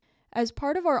As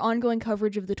part of our ongoing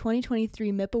coverage of the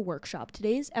 2023 MIPA workshop,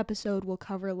 today's episode will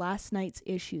cover last night's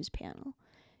issues panel.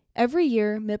 Every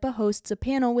year, MIPA hosts a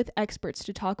panel with experts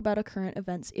to talk about a current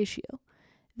events issue.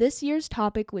 This year's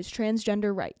topic was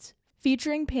transgender rights,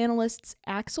 featuring panelists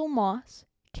Axel Moss,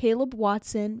 Caleb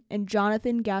Watson, and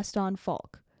Jonathan Gaston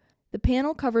Falk. The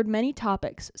panel covered many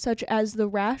topics, such as the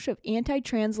rash of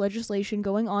anti-trans legislation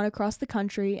going on across the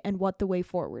country and what the way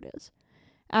forward is.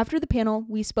 After the panel,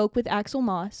 we spoke with Axel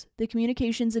Moss, the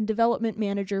Communications and Development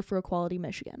Manager for Equality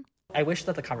Michigan. I wish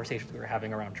that the conversations we were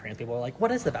having around trans people were like,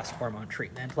 what is the best hormone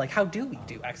treatment? Like, how do we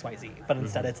do X, Y, Z? But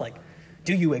instead it's like,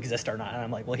 do you exist or not? And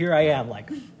I'm like, well, here I am. Like,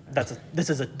 this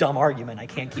is a dumb argument. I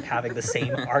can't keep having the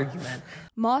same argument.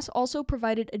 Moss also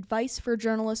provided advice for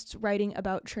journalists writing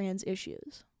about trans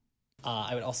issues.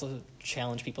 I would also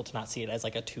challenge people to not see it as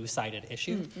like a two-sided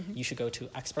issue. Mm-hmm. You should go to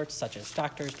experts such as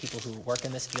doctors, people who work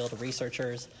in this field,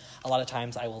 researchers. A lot of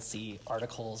times I will see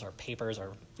articles or papers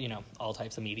or, all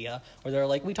types of media where they're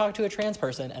like, we talked to a trans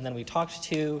person and then we talked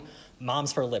to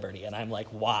Moms for Liberty. And I'm like,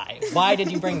 why? Why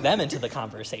did you bring them into the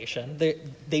conversation?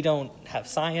 They don't have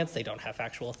science. They don't have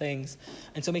factual things.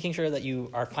 And so making sure that you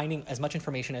are finding as much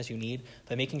information as you need,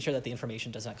 but making sure that the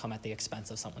information doesn't come at the expense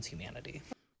of someone's humanity.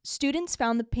 Students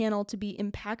found the panel to be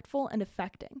impactful and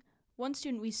affecting. One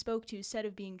student we spoke to said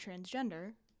of being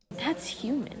transgender, "That's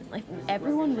human. Like, if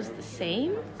everyone was the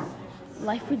same,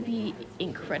 life would be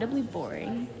incredibly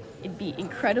boring. It'd be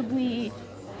incredibly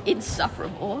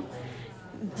insufferable.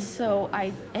 So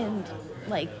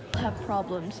have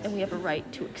problems, and we have a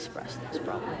right to express those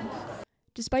problems."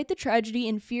 Despite the tragedy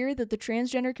and fear that the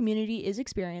transgender community is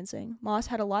experiencing, Moss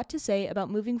had a lot to say about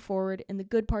moving forward and the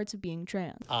good parts of being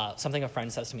trans. Something a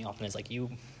friend says to me often is like, you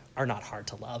are not hard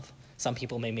to love. Some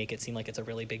people may make it seem like it's a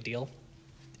really big deal.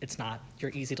 It's not.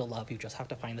 You're easy to love. You just have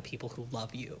to find the people who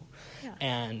love you. Yeah.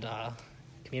 And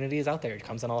community is out there. It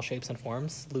comes in all shapes and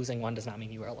forms. Losing one does not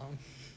mean you are alone.